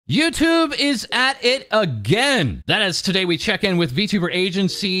YouTube is at it again. That is, today we check in with VTuber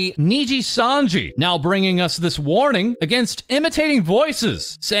agency Nijisanji, now bringing us this warning against imitating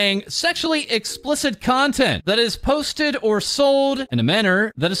voices, saying sexually explicit content that is posted or sold in a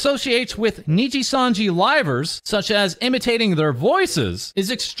manner that associates with Nijisanji livers, such as imitating their voices,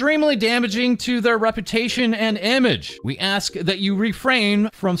 is extremely damaging to their reputation and image. We ask that you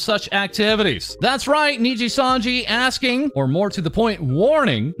refrain from such activities. That's right, Nijisanji asking, or more to the point,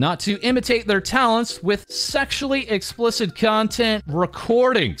 warning, not to imitate their talents with sexually explicit content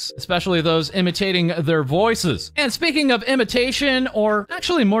recordings, especially those imitating their voices. And speaking of imitation, or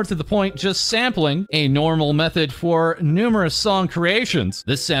actually more to the point, just sampling, a normal method for numerous song creations,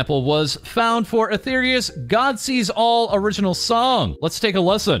 this sample was found for Etherea's God Sees All original song. Let's take a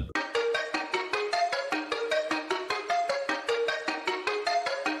listen.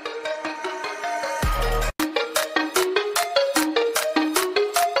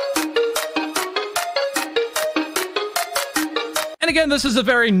 Again, this is a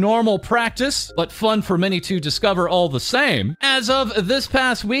very normal practice, but fun for many to discover all the same. As of this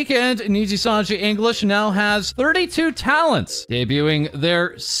past weekend, Nijisanji English now has 32 talents, debuting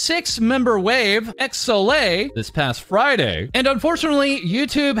their 6-member wave, XSOLEIL, this past Friday. And unfortunately,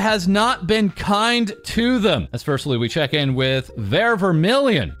 YouTube has not been kind to them. As firstly, we check in with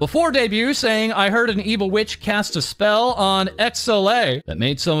Vermillion before debut, saying, "I heard an evil witch cast a spell on XSOLEIL that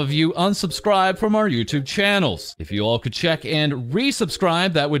made some of you unsubscribe from our YouTube channels. If you all could check and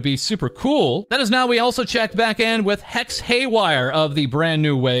resubscribe, that would be super cool." That is, now we also checked back in with Hex Haywire of the brand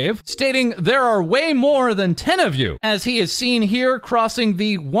new wave, stating there are way more than 10 of you, as he is seen here crossing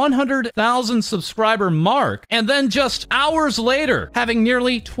the 100,000 subscriber mark, and then just hours later having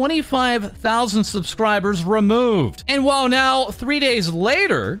nearly 25,000 subscribers removed. And while now 3 days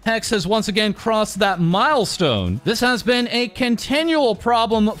later Hex has once again crossed that milestone, this has been a continual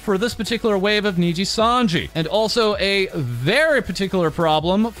problem for this particular wave of Nijisanji, and also a very particular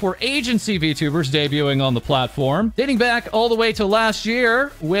problem for agency VTubers debuting on the platform, dating back all the way to last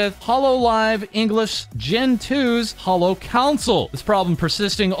year with HoloLive English Gen 2's Holo Council. This problem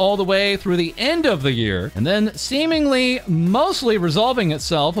persisting all the way through the end of the year, and then seemingly mostly resolving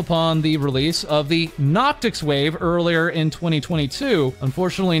itself upon the release of the Noctix wave earlier in 2022.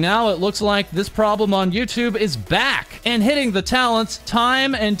 Unfortunately, now it looks like this problem on YouTube is back and hitting the talents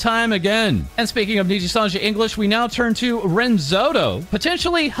time and time again. And speaking of Nijisanji English, we now turn to Ren Zotto,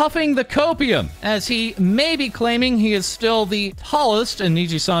 potentially huffing the copium, as he may be claiming he is still the tallest in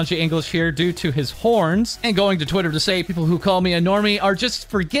Nijisanji English here due to his horns, and going to Twitter to say people who call me a normie are just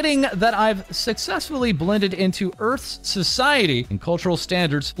forgetting that I've successfully blended into Earth's society and cultural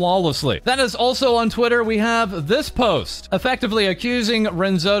standards flawlessly. That is, also on Twitter we have this post, effectively accusing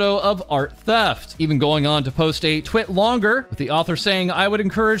Ren Zotto of art theft, even going on to post a twit longer, with the author saying, "I would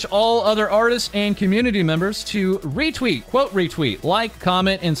encourage all other artists and community members to retweet, quote retweet, like,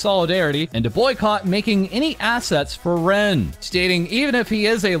 comment in solidarity, and to boycott making any assets for Ren," stating even if he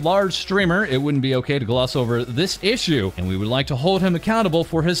is a large streamer, it wouldn't be okay to gloss over this issue, and we would like to hold him accountable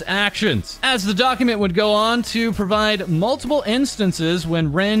for his actions. As the document would go on to provide multiple instances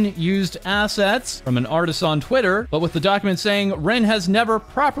when Ren used assets from an artist on Twitter, but with the document saying Ren has never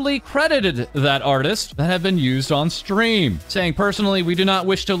properly credited that artist that have been used on stream, saying, "Personally, we do not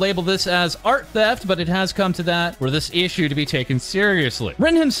wish to label this as art theft, but it has come to that for this issue to be taken seriously."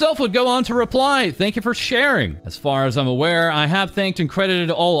 Ren himself would go on to reply, "Thank you for sharing. As far as I'm aware, I have thanked and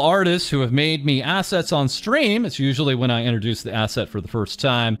credited all artists who have made me assets on stream. It's usually when I introduce the asset for the first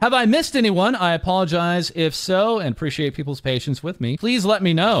time. Have I missed anyone? I apologize if so, and appreciate people's patience with me. Please let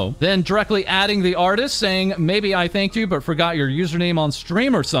me know." Then directly adding the artist, saying, "Maybe I thanked you but forgot your username on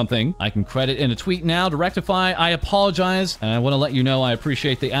stream or something. I can credit in a tweet now to rectify. I apologize, and I want to let you know I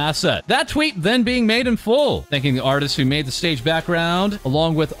appreciate the asset." That tweet then being made in full, thanking the artist who made the stage background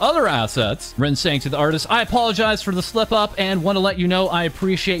along with other assets. Ren saying to the artist, "I apologize for the slip up and want to let you know I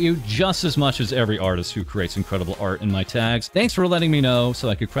appreciate you just as much as every artist who creates incredible art in my tags. Thanks for letting me know so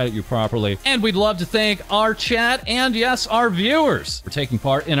I could credit you properly. And we'd love to thank our chat and, yes, our viewers for taking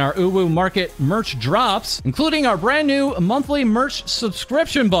part in our Uwu Market merch drops, including our brand new monthly merch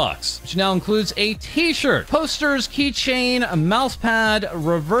subscription box, which now includes a t-shirt, posters, keychain, a mouse pad,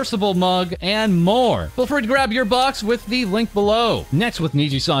 reversible mug, and more. Feel free to grab your box with the link below. Next, with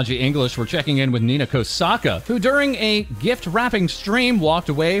Nijisanji English, we're checking in with Kosaka, who during a a gift wrapping stream, walked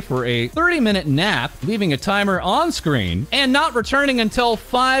away for a 30-minute nap, leaving a timer on screen, and not returning until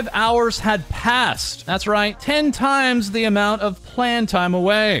 5 hours had passed. That's right, 10 times the amount of planned time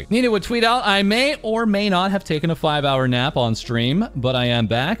away. Nina would tweet out, I may or may not have taken a 5-hour nap on stream, but I am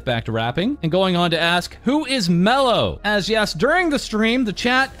back to rapping, and going on to ask, who is Melo? As yes, during the stream, the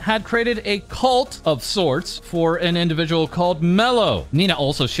chat had created a cult of sorts for an individual called Melo. Nina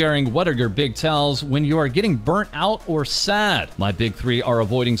also sharing, what are your big tells when you are getting burnt out or sad? My big three are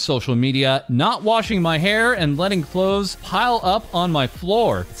avoiding social media, not washing my hair, and letting clothes pile up on my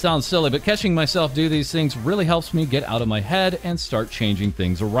floor. It sounds silly, but catching myself do these things really helps me get out of my head and start changing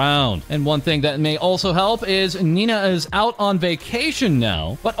things around. And one thing that may also help is Nina is out on vacation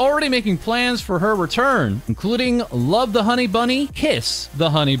now, but already making plans for her return, including love the honey bunny, kiss the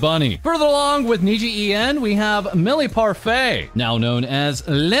honey bunny. Further along with Niji En, we have Millie Parfait, now known as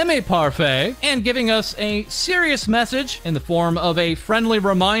Lemmy Parfait, and giving us a serious message in the form of a friendly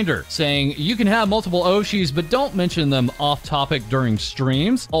reminder, saying you can have multiple Oshis, but don't mention them off topic during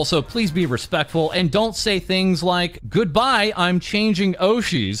streams. Also, please be respectful and don't say things like, goodbye, I'm changing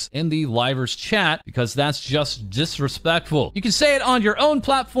Oshis in the livers chat, because that's just disrespectful. You can say it on your own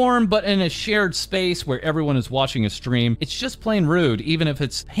platform, but in a shared space where everyone is watching a stream, it's just plain rude, even if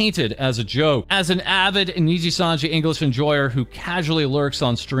it's painted as a joke. As an avid Nijisanji English enjoyer who casually lurks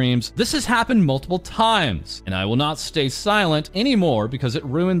on streams, this has happened multiple times, and I will not stay silent anymore because it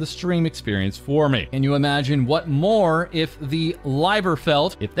ruined the stream experience for me. Can you imagine what more if the liver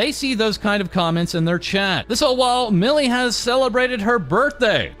felt if they see those kind of comments in their chat? This all while Millie has celebrated her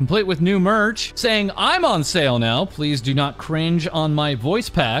birthday, complete with new merch, saying, I'm on sale now, please do not cringe on my voice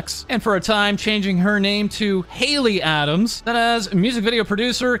packs, and for a time changing her name to Haley Adams. That as music video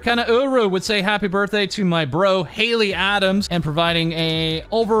producer Kanauru would say happy birthday to my bro Haley Adams, and providing a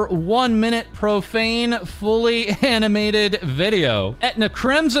over 1 minute profane, fully animated video. Etna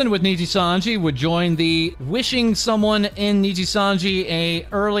Crimson with Nijisanji would join the wishing someone in Nijisanji a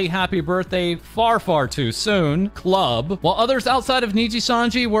early happy birthday far too soon club, while others outside of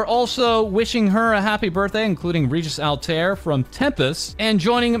Nijisanji were also wishing her a happy birthday, including Regis Altair from Tempest, and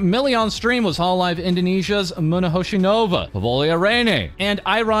joining Millie on stream was Hololive Indonesia's Muna Hoshinova, Pavolia Rene, and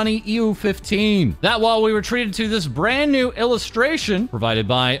Irani EU15. That while we were treated to this brand new illustration provided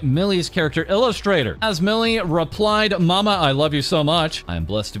by Millie's character illustrator. As Millie replied, Mama, I love you so much. I am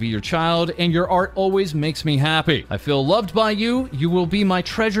blessed to be your child, and your art always makes me happy. I feel loved by you. You will be my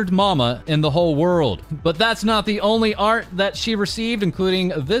treasured mama in the whole world. But that's not the only art that she received,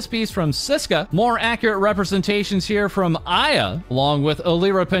 including this piece from Siska. More accurate representations here from Aya, along with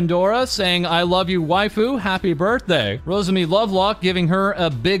Olira Pandora saying, I love you, waifu, happy birthday. Rosemi Lovelock giving her a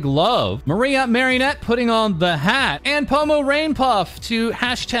big love. Maria Marionette putting on the hat. And Pomo Rainpuff to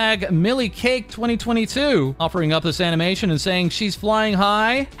hashtag MillieCake2022, offering up this animation and saying she's flying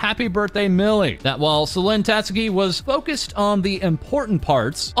high. Happy birthday, Millie. That while Celine Tatsuki was focused on the important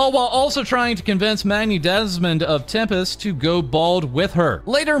parts, all while also trying to convince Magni Desmond of Tempest to go bald with her.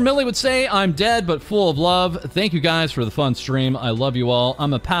 Later, Millie would say, I'm dead but full of love. Thank you guys for the fun stream. I love you all.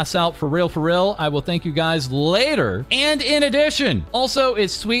 I'm a pass out for real. I will thank you guys later. And in addition, also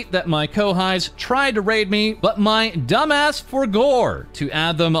it's sweet that my co-highs tried to raid me, but my dumbass forgore to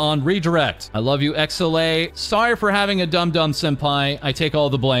add them on redirect. I love you, XSOLEIL. Sorry for having a dumb senpai. I take all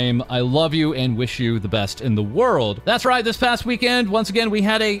the blame. I love you and wish you the best in the world. That's right, this past weekend, once again, we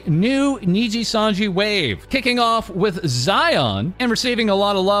had a new Nijisanji wave, kicking off with Zaion and receiving a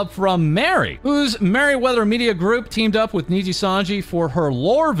lot of love from Mary, whose Merryweather Media Group teamed up with Nijisanji for her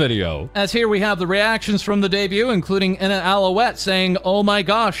lore video. As here we have the reactions from the debut, including Ina Alouette saying, oh my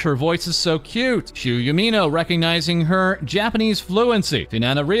gosh, her voice is so cute. Shu Yumino recognizing her Japanese fluency.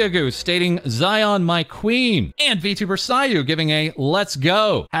 Finana Ryagu stating, Zaion, my queen. And VTuber Sayu giving a let's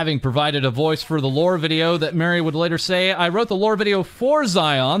go, having provided a voice for the lore video that Mary would later say, I wrote the lore video for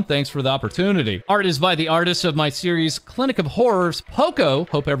Zaion, thanks for the opportunity. Art is by the artist of my series Clinic of Horrors, Poco.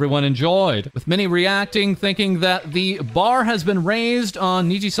 Hope everyone enjoyed. With many reacting, thinking that the bar has been raised on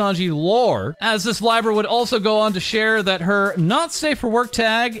Nijisanji lore, as this liver would also go on to share that her not safe for work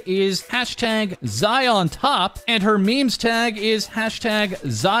tag is hashtag Zaion top, and her memes tag is hashtag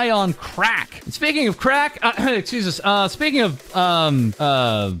Zaion crack. And speaking of crack, excuse us, speaking of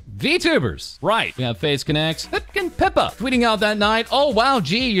VTubers, right, we have Face Connects, Pipkin Pippa tweeting out that night, oh wow,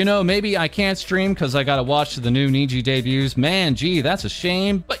 gee, you know, maybe I can't stream because I gotta watch the new Niji debuts. Man, gee, that's a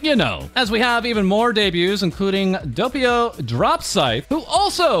shame, but you know. As we have even more debuts, including Doppio Dropscythe, who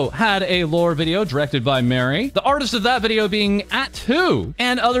also had a lore video directed by Mary, the artist of that video being At2,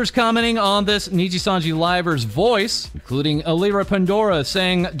 and others commenting on this Nijisanji liver's voice, including Olira Pandora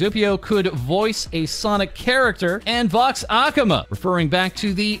saying Doppio could voice a Sonic iconic character, and Vox Akama, referring back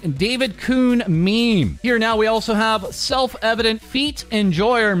to the David Kuhn meme. Here now we also have self-evident feet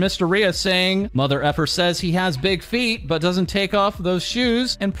enjoyer Mr. Rhea saying, Mother Effer says he has big feet, but doesn't take off those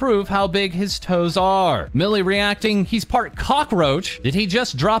shoes and prove how big his toes are. Millie reacting, he's part cockroach. Did he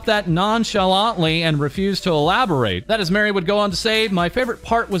just drop that nonchalantly and refuse to elaborate? That, as Mary would go on to say, my favorite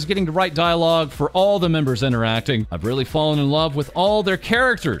part was getting to write dialogue for all the members interacting. I've really fallen in love with all their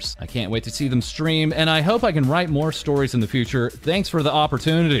characters. I can't wait to see them stream, and I hope I can write more stories in the future. Thanks for the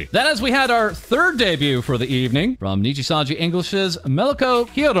opportunity. Then as we had our third debut for the evening from Nijisanji English's Meloco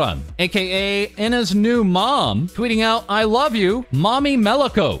Kyoran, aka Inna's new mom, tweeting out, I love you, Mommy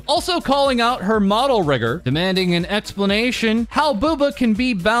Meloco. Also calling out her model rigger, demanding an explanation how Booba can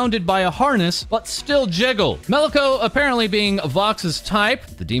be bounded by a harness but still jiggle. Meloco apparently being Vox's type,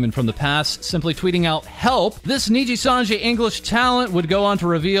 the demon from the past simply tweeting out help. This Nijisanji English talent would go on to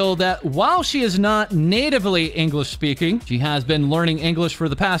reveal that while she is not natively English speaking, she has been learning English for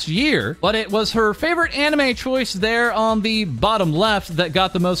the past year, but it was her favorite anime choice there on the bottom left that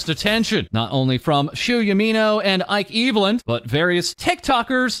got the most attention, not only from Shu Yamino and Ike Eveland, but various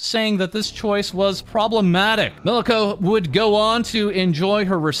TikTokers saying that this choice was problematic. Meloco would go on to enjoy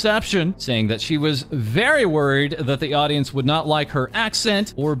her reception, saying that she was very worried that the audience would not like her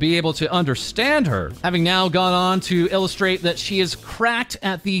accent or be able to understand her, having now gone on to illustrate that she is cracked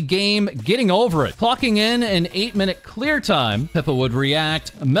at the game getting over it. Clocking in an 8-minute clear time, Pippa would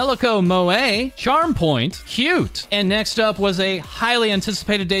react, Meloco Moe, charm point, cute. And next up was a highly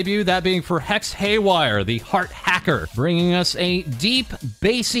anticipated debut, that being for Hex Haywire, the heart hacker, bringing us a deep,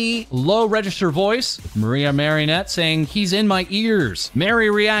 bassy, low register voice, with Maria Marionette saying, he's in my ears. Mary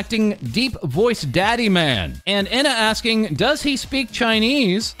reacting, deep voice daddy man. And Inna asking, does he speak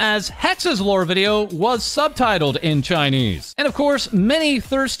Chinese? As Hex's lore video was subtitled in Chinese. And of course, many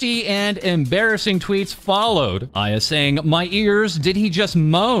thirsty and embarrassing tweets followed. Aya saying, my ears, did he just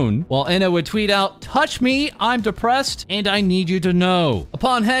moan? While Inna would tweet out, touch me, I'm depressed, and I need you to know.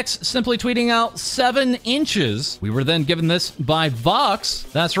 Upon Hex simply tweeting out 7 inches, we were then given this by Vox.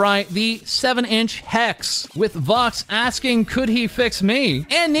 That's right, the 7-inch Hex, with Vox asking, could he fix me?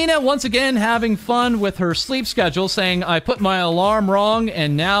 And Nina once again having fun with her sleep schedule, saying, I put my alarm wrong,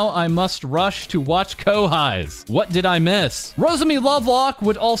 and now I must rush to watch Kohai's. What did I miss? Rosemi Lovelock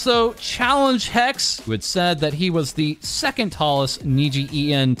would also challenge Hex, who had said that he was the second tallest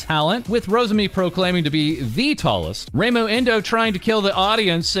Niji-en talent, with Rosemi proclaiming to be the tallest. Remo Endo trying to kill the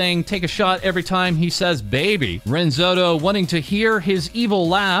audience, saying, take a shot every time he says baby. Ren Zotto wanting to hear his evil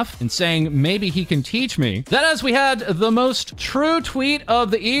laugh and saying, maybe he can teach me. Then as we had the most true tweet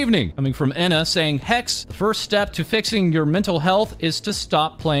of the evening, coming from Inna, saying, Hex, the first step to fixing your mental health is to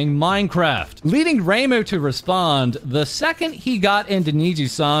stop playing Minecraft. Leading Remo to respond, the second he got into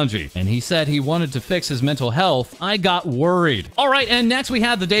Nijisanji, and he said he wanted to fix his mental health, I got worried. Alright, and next we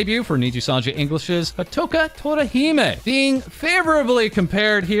had the debut for Nijisanji English's Kotoka Torahime, being favorably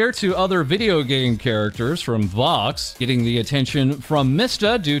compared here to other video game characters from Vox, getting the attention from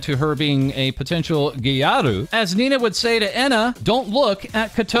Mista due to her being a potential Gyaru. As Nina would say to Enna, don't look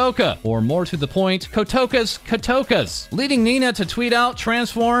at Kotoka, or more to the point, Kotoka's Kotokas, leading Nina to tweet out,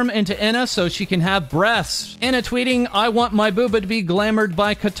 transform into Enna so she can have breasts. Enna tweeting, I want my booba to be glamored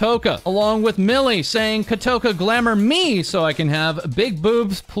by Kotoka, along with Millie saying, Kotoka glamour me so I can have big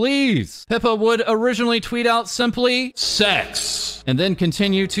boobs, please. Pippa would originally tweet out simply, sex, and then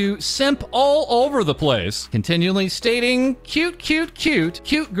continue to simp all over the place, continually stating, cute, cute, cute,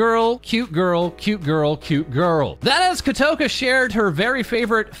 cute girl, cute girl, cute girl, cute girl. That as Kotoka shared her very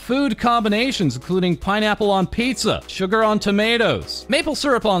favorite food combinations, including pineapple on pizza, sugar on tomatoes, maple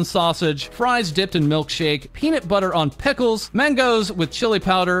syrup on sausage, fries dipped in milkshake, peanut butter on pickles, mangoes with chili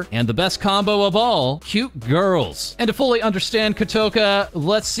powder, and the best combo of all, cute girls. And to fully understand Kotoka,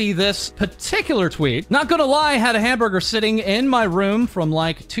 let's see this particular tweet. Not gonna lie, I had a hamburger sitting in my room from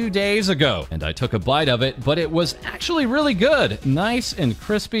like 2 days ago, and I took a bite of it, but it was actually really good. Nice and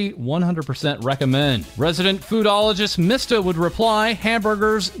crispy, 100% recommend. Resident foodologist Mista would reply,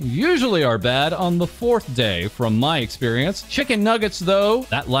 hamburgers usually are bad on the 4th day from my experience. Chicken nuggets though,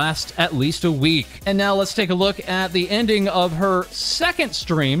 that last at least a week. And now let's take a look at the ending of her second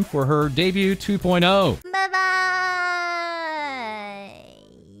stream for her debut 2.0. Bye-bye!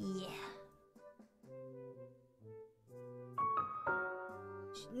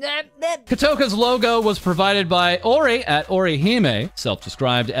 Kotoka's logo was provided by Ori at Torahime,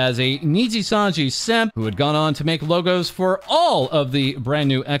 self-described as a Nijisanji simp who had gone on to make logos for all of the brand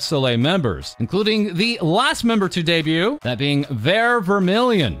new XSOLEIL members, including the last member to debut, that being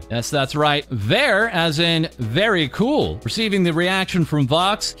Vermillion. Yes, that's right, Ver as in very cool. Receiving the reaction from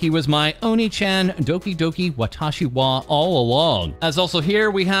Vox, he was my Oni-chan Doki Doki Watashi wa all along. As also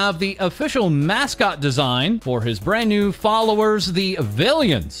here, we have the official mascot design for his brand new followers, the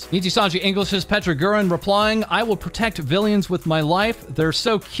Villians. Nijisanji English's Petra Gurin replying, "I will protect Villians with my life. They're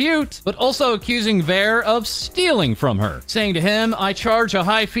so cute," but also accusing Ver of stealing from her, saying to him, "I charge a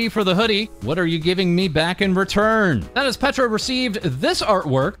high fee for the hoodie. What are you giving me back in return?" That as Petra received this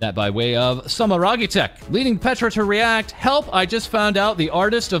artwork, that by way of Samaragitek, leading Petra to react, "Help, I just found out the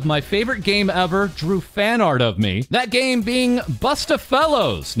artist of my favorite game ever drew fan art of me." That game being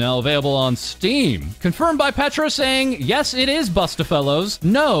Bustafellows, now available on Steam. Confirmed by Petra saying, "Yes, it is Bustafellows.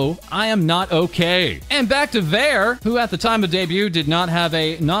 No, I am not okay." And back to Ver, who at the time of debut did not have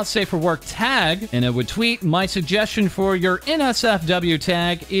a not safe for work tag, and it would tweet, "My suggestion for your NSFW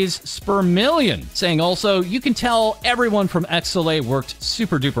tag is Spermillion," saying also, "You can tell everyone from XSOLEIL worked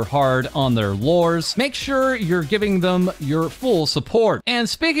super duper hard on their lores. Make sure you're giving them your full support." And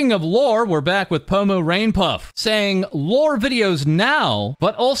speaking of lore, we're back with Pomo Rainpuff, saying, "Lore videos now,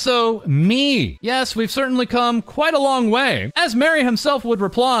 but also me." Yes, we've certainly come quite a long way. As Mary himself would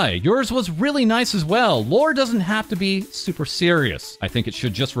reply, "Yours was really nice as well. Lore doesn't have to be super serious. I think it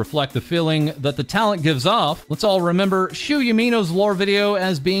should just reflect the feeling that the talent gives off." Let's all remember Shu Yamino's lore video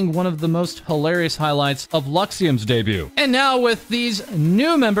as being one of the most hilarious highlights of Luxium's debut. And now with these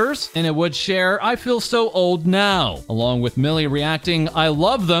new members, and it would share, "I feel so old now," along with Millie reacting, "I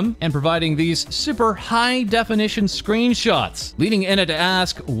love them," and providing these super high definition screenshots, leading Enna to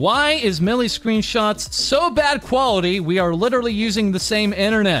ask, "Why is Millie's screenshots so bad quality we are literally using the same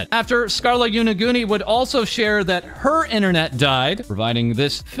internet?" After Scarla Unaguni would also share that her internet died, providing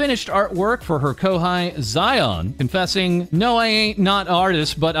this finished artwork for her kohai Zaion, confessing, "No, I ain't not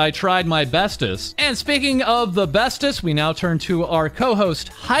artist, but I tried my bestest." And speaking of the bestest, we now turn to our co-host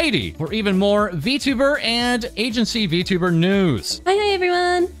Hai-Dee for even more VTuber and agency VTuber news. Hi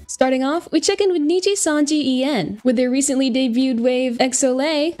everyone! Starting off, we check in with Nijisanji EN, with their recently debuted wave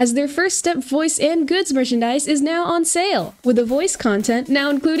XSOLEIL, as their first step voice and goods merchandise is now on sale, with the voice content now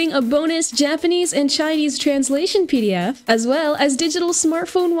including a bonus Japanese and Chinese translation PDF, as well as digital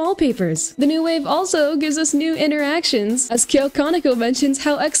smartphone wallpapers. The new wave also gives us new interactions, as Kyoran mentions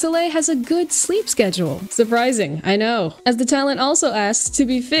how XSOLEIL has a good sleep schedule. Surprising, I know, as the talent also asks to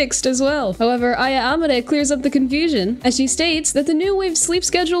be fixed as well. However, Aya Amade clears up the confusion, as she states that the new wave sleep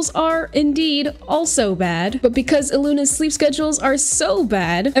schedules are indeed also bad, but because Iluna's sleep schedules are so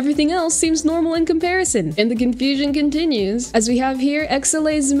bad, everything else seems normal in comparison, and the confusion continues, as we have here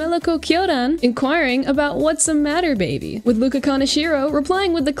XSOLEIL's Meloco Kyoran inquiring about what's the matter baby, with Luka Kaneshiro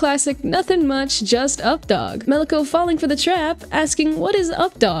replying with the classic "nothing much, just up dog." Meloco falling for the trap, asking what is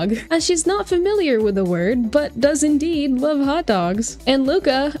up dog, as she's not familiar with the word, but does indeed love hot dogs. And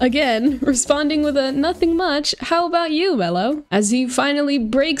Luka, again, responding with a "nothing much, how about you, Melo?" as he finally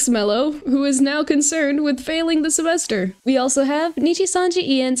breaks Melo, who is now concerned with failing the semester. We also have Nijisanji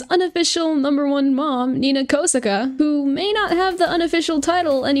Ian's unofficial #1 mom, Nina Kosaka, who may not have the unofficial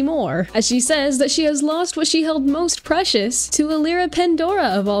title anymore, as she says that she has lost what she held most precious to Alira Pandora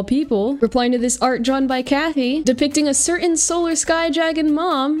of all people, replying to this art drawn by Kathy, depicting a certain solar sky dragon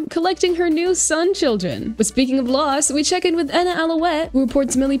mom collecting her new sun children. But speaking of loss, we check in with Enna Alouette, who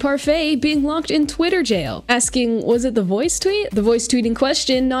reports Millie Parfait being locked in Twitter jail, asking, was it the voice tweet? The voice tweet in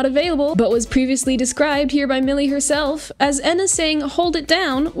question not available, but was previously described here by Millie herself, as Enna saying hold it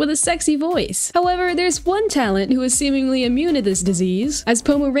down with a sexy voice. However, there's one talent who is seemingly immune to this disease, as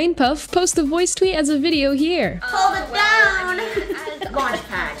Pomo Rainpuff posts the voice tweet as a video here. Hold it down! Launch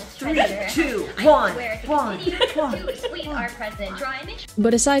pad. 3, 2, 1, 1.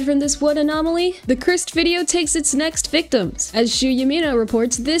 But aside from this one anomaly, the cursed video takes its next victims, as Shu Yamino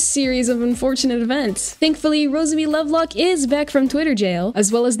reports this series of unfortunate events. Thankfully, Rosemi Lovelock is back from Twitter jail,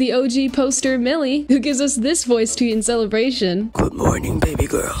 as well as the OG poster Millie, who gives us this voice tweet in celebration. Good morning, baby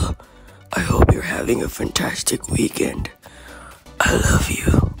girl. I hope you're having a fantastic weekend. I love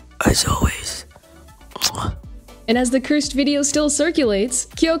you, as always. Mwah. And as the cursed video still circulates,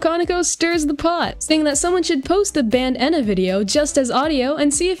 Kyoran stirs the pot, saying that someone should post the banned Enna video just as audio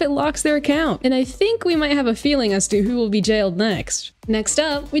and see if it locks their account. And I think we might have a feeling as to who will be jailed next. Next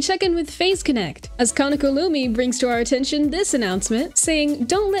up, we check in with Face Connect, as Kaneko Lumi brings to our attention this announcement, saying,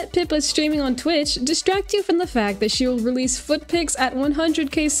 "Don't let Pippa streaming on Twitch distract you from the fact that she will release foot pics at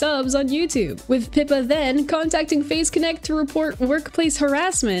 100K subs on YouTube," with Pippa then contacting Face Connect to report workplace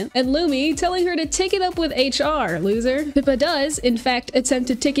harassment, and Lumi telling her to take it up with HR, loser. Pippa does, in fact, attempt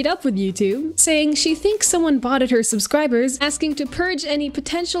to take it up with YouTube, saying she thinks someone botted her subscribers, asking to purge any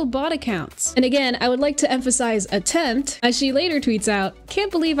potential bot accounts. And again, I would like to emphasize attempt, as she later tweets out,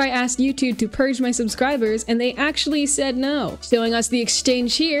 "Can't believe I asked YouTube to purge my subscribers and they actually said no," showing us the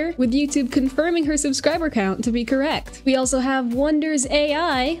exchange here, with YouTube confirming her subscriber count to be correct. We also have Wonders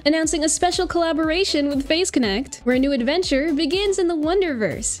AI announcing a special collaboration with Face Connect, where a new adventure begins in the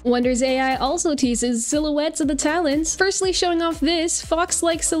Wonderverse. Wonders AI also teases silhouettes of the talents, firstly showing off this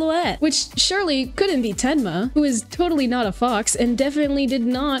fox-like silhouette, which surely couldn't be Tenma, who is totally not a fox and definitely did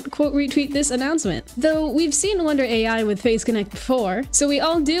not quote retweet this announcement. Though we've seen Wonder AI with Face Connect before, so we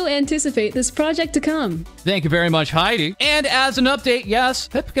all do anticipate this project to come. Thank you very much, Hai-Dee. And as an update, yes,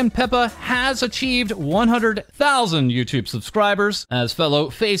 Pipkin Pippa has achieved 100,000 YouTube subscribers. As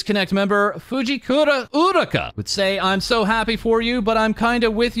fellow Face Connect member Fujikura Uraka would say, "I'm so happy for you, but I'm kinda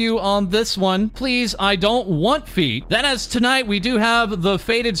with you on this one. Please, I don't want feet." Then as tonight, we do have the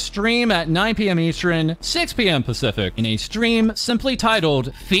fated stream at 9 p.m. Eastern, 6 p.m. Pacific, in a stream simply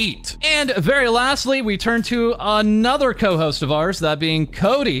titled Feet. And very lastly, we turn to another co-host of ours, that being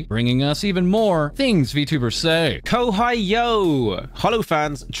Co-Dee, bringing us even more things VTubers say. Kohai yo! Holo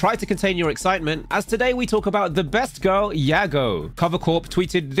fans, try to contain your excitement, as today we talk about the best girl, Yago. Covercorp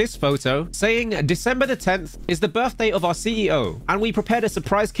tweeted this photo, saying, "December the 10th is the birthday of our CEO, and we prepared a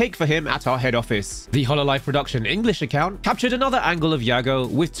surprise cake for him at our head office." The Hololive Production English account captured another angle of Yago,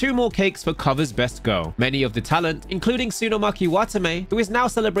 with 2 more cakes for Cover's best girl. Many of the talent, including Tsunomaki Watame, who is now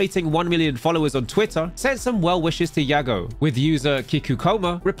celebrating 1 million followers on Twitter, sent some well wishes to Yago, with user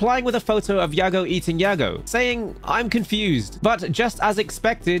Kikukoma replying with a photo of Yago eating Yago, saying, "I'm confused." But just as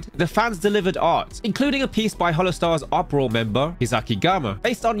expected, the fans delivered art, including a piece by Holostar's Uproar member, Hizaki Gama,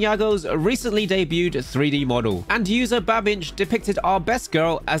 based on Yago's recently debuted 3D model, and user Babinch depicted our best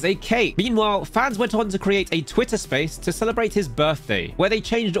girl as a cake. Meanwhile, fans went on to create a Twitter space to celebrate his birthday, where they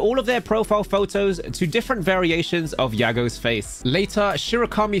changed all of their profile photos to different variations of Yago's face. Later,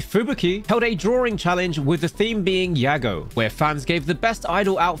 Shirakami Fubuki held a drawing challenge with the theme being Yago, where fans gave the best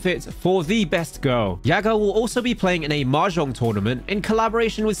idol outfit for the best girl. Yago will also be playing in a Mahjong tournament in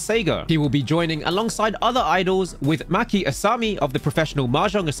collaboration with Sega. He will be joining alongside other idols, with Maki Asami of the Professional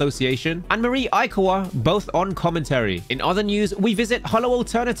Mahjong Association and Marie Aikawa both on commentary. In other news, we visit Holo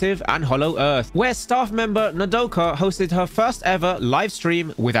Alternative and Holo Earth, where staff member Nodoka hosted her first ever live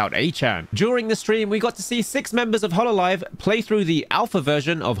stream without A-chan. During the stream, we got to see 6 members of Hololive play through the alpha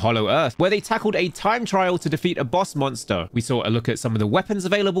version of Holo Earth, where they tackled a time trial to defeat a boss monster. We saw a look at some of the weapons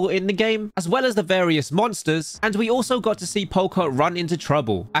available in the game, as well as the various monsters, and we also got to see Polka run into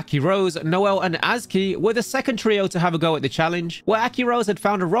trouble. Aki Rose, Noel, and Azki were the second trio to have a go at the challenge, where Aki Rose had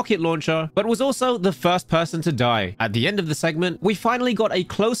found a rocket launcher, but was also the first person to die. At the end of the segment, we finally got a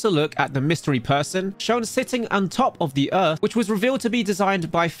closer look at the mystery person, shown sitting on top of the Earth, which was revealed to be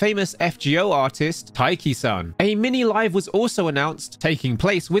designed by famous FGO artist Taiki-san. A mini live was also announced, taking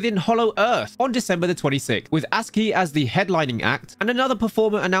place within Holo Earth on December the 26th, with ASCII as the headlining act, and another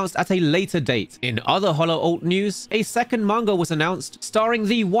performer announced at a later date. In other Holo Alt news, a second manga was announced, starring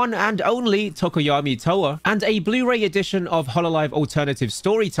the one and only Tokoyami Toa, and a Blu-ray edition of Hololive Alternative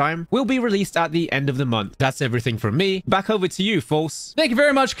Storytime will be released at the end of the month. That's everything from me. Back over to you, False. Thank you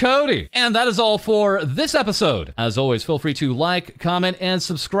very much, Co-Dee. And that is all for this episode. As always, feel free to like, comment, and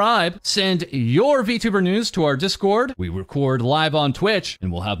subscribe. Send your VTuber news to our Discord. We record live on Twitch,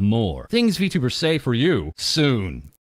 and we'll have more things VTubers say for you soon.